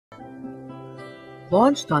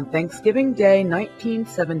Launched on Thanksgiving Day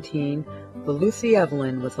 1917, the Lucy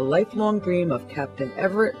Evelyn was a lifelong dream of Captain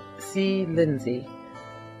Everett C. Lindsay.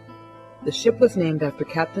 The ship was named after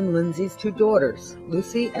Captain Lindsay's two daughters,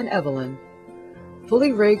 Lucy and Evelyn.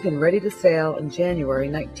 Fully rigged and ready to sail in January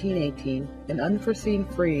 1918, an unforeseen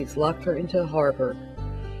freeze locked her into harbor.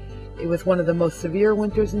 It was one of the most severe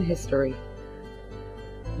winters in history.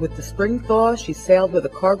 With the spring thaw, she sailed with a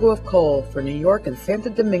cargo of coal for New York and Santo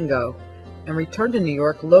Domingo, and returned to New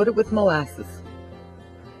York loaded with molasses.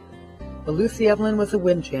 The Lucy Evelyn was a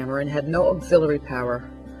windjammer and had no auxiliary power.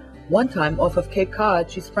 One time, off of Cape Cod,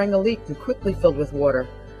 she sprang a leak and quickly filled with water.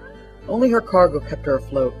 Only her cargo kept her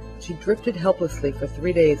afloat. She drifted helplessly for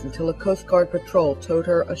 3 days until a Coast Guard patrol towed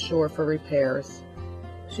her ashore for repairs.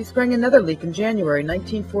 She sprang another leak in January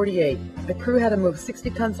 1948. The crew had to move 60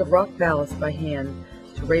 tons of rock ballast by hand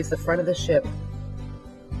to raise the front of the ship.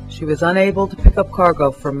 She was unable to pick up cargo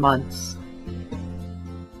for months.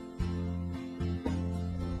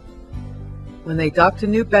 When they docked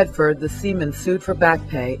in New Bedford, the seamen sued for back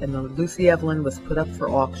pay, and the Lucy Evelyn was put up for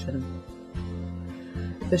auction.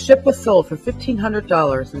 The ship was sold for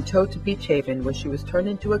 $1,500 and towed to Beach Haven, where she was turned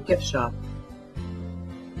into a gift shop.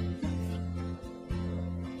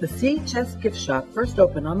 The Sea Chest Gift Shop first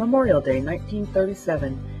opened on Memorial Day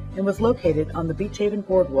 1937 and was located on the Beach Haven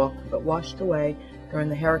boardwalk, but washed away during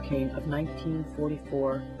the hurricane of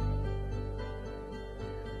 1944.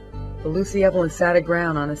 The Lucy Evelyn sat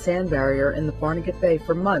aground on a sand barrier in the Barnegat Bay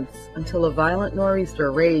for months until a violent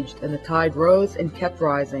nor'easter raged and the tide rose and kept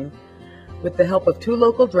rising. With the help of 2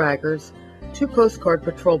 local draggers, 2 Coast Guard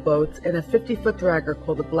patrol boats, and a 50-foot dragger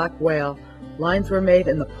called the Black Whale, lines were made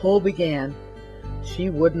and the pull began. She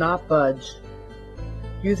would not budge.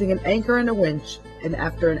 Using an anchor and a winch, and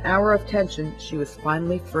after an hour of tension, she was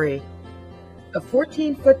finally free. A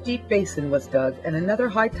 14-foot deep basin was dug, and another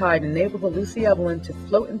high tide enabled the Lucy Evelyn to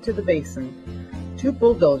float into the basin. 2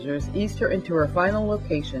 bulldozers eased her into her final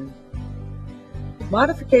location.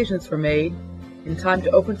 Modifications were made in time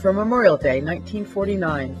to open for Memorial Day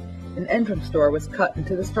 1949. An entrance door was cut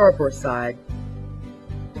into the starboard side.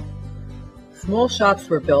 Small shops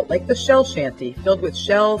were built like the shell shanty, filled with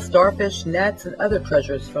shells, starfish, nets, and other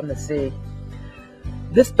treasures from the sea.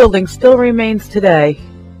 This building still remains today.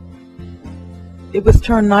 It was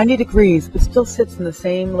turned 90 degrees, but still sits in the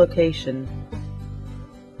same location.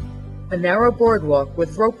 A narrow boardwalk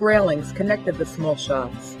with rope railings connected the small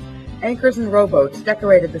shops. Anchors and rowboats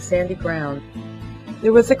decorated the sandy ground.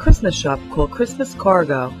 There was a Christmas shop called Christmas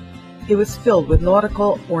Cargo. It was filled with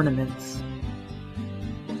nautical ornaments.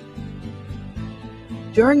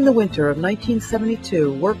 During the winter of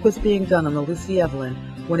 1972, work was being done on the Lucy Evelyn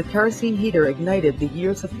when a kerosene heater ignited the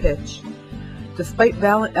years of pitch. Despite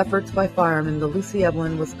valiant efforts by firemen, the Lucy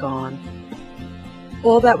Evelyn was gone.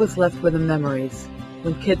 All that was left were the memories,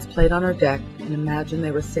 when kids played on her deck and imagined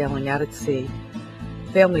they were sailing out at sea,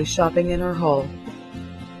 families shopping in her hull,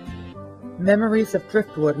 memories of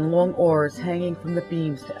driftwood and long oars hanging from the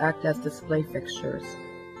beams to act as display fixtures,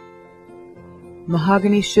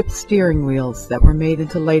 mahogany ship steering wheels that were made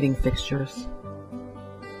into lighting fixtures,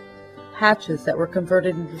 hatches that were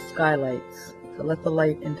converted into skylights to let the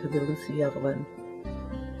light into the Lucy Evelyn.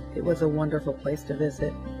 It was a wonderful place to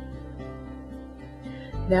visit.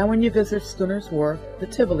 Now when you visit Schooner's Wharf, the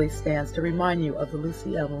Tivoli stands to remind you of the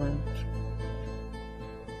Lucy Evelyn.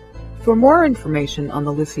 For more information on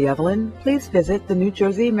the Lucy Evelyn, please visit the New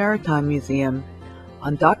Jersey Maritime Museum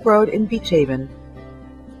on Dock Road in Beach Haven,